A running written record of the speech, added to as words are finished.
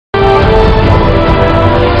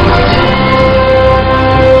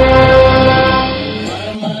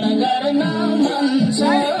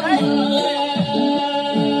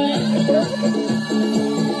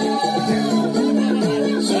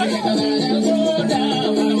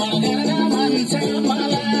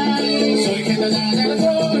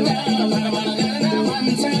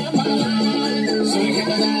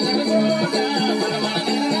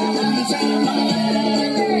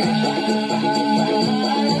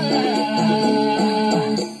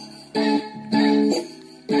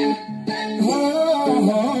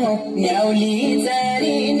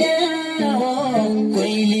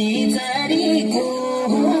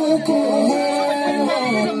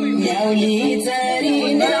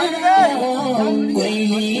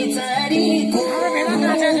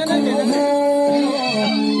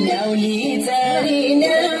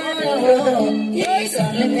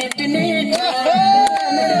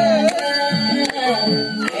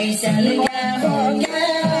साल क्या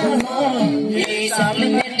हो यही साल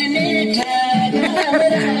भेटने ठाक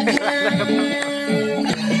राखा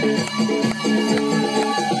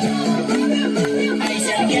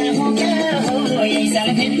ऐसा क्या हो यही साल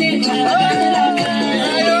भेटने ठाक राखा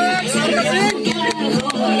ऐसा क्या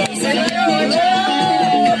हो यही साल भेटने ठाक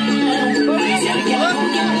ऐसा क्या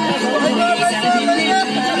हो यही साल भेटने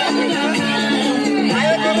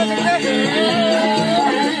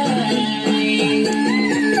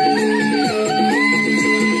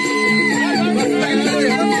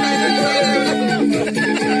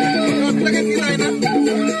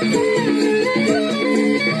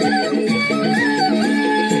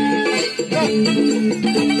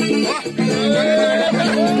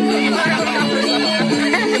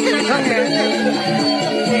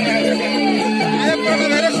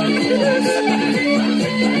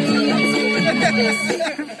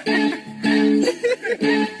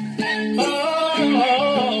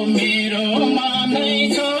मेरो मनै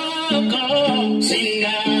छोको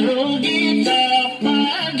सिङ्गारो गीत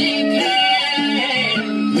गीतले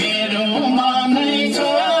मेरो मनै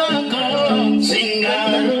छोको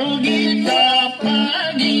सिङ्गारो गीत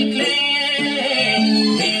गीतले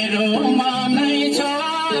मेरो मनै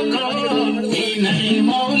छोको यिनै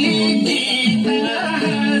मौलिक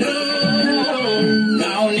गीतहरू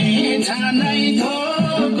गाउने छानै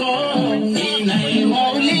थोको यिनै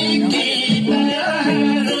मौलिक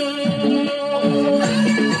गीतहरू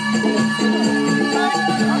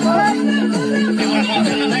गाउने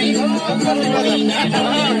छानै थोको यिनै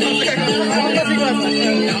मौलिक गीतहरू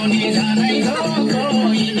गाउने छानै थोको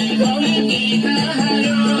यिनै मौलिक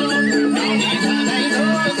गीतहरू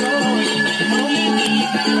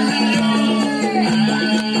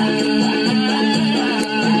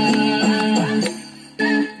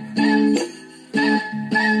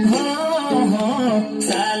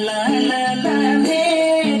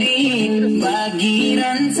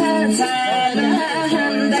बागिरन्छ छाला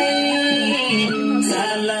हान्दै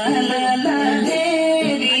सालाला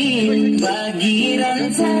फेरि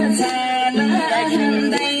बागिरन्छ छाला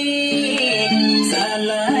हान्दै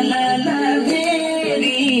सालाला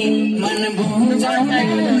फेरि मन बुझाउन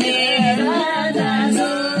मेरा दाजु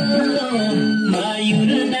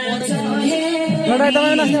मयूर नाचो हे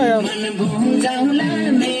मन बुझाउला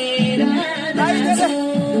मेरा दाजु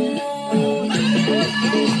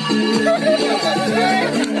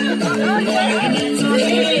मयूर नाचो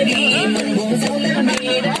हेरी मन बुझाउला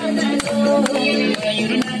मेरा दाजु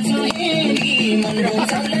मयूर नाचो हेरी मन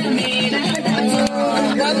बुझाउला मेरा दाजु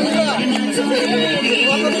मयूर नाचो हेरी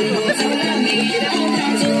मन बुझाउला मेरा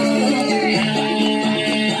दाजु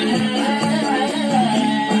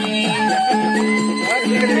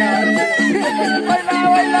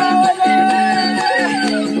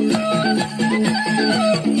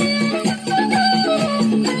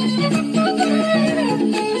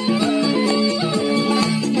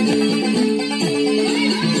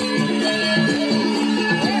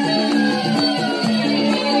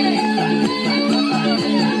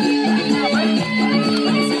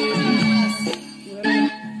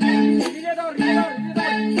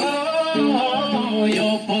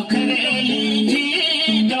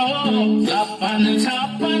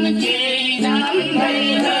छप्पन केही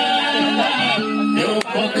जान्दैन यो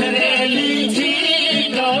पोखरेली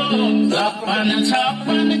छिटो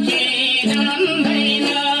छप्पन केही जान्दैन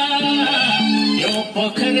यो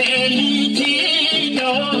पोखरेली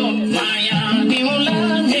छिटो माया दिउला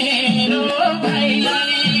मेरो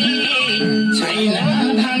भाइलाई छैन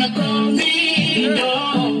धानको बिटो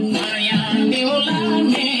माया दिउला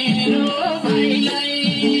मेरो भाइलाई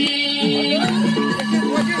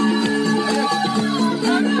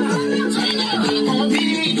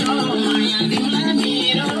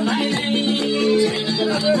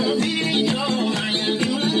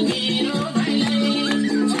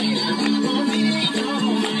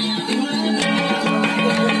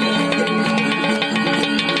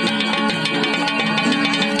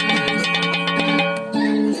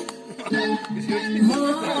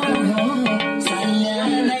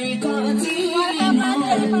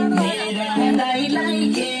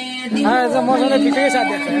मसँग ठिकै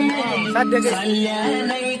साथ देख्छ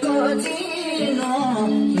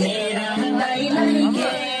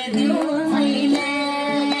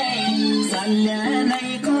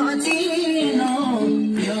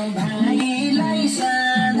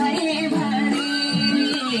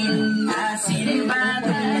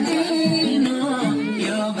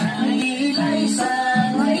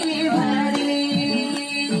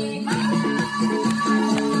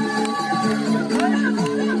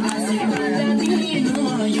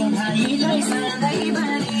यो भाइलाई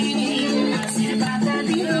सधैँ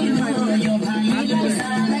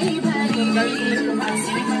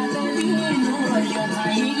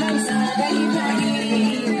गई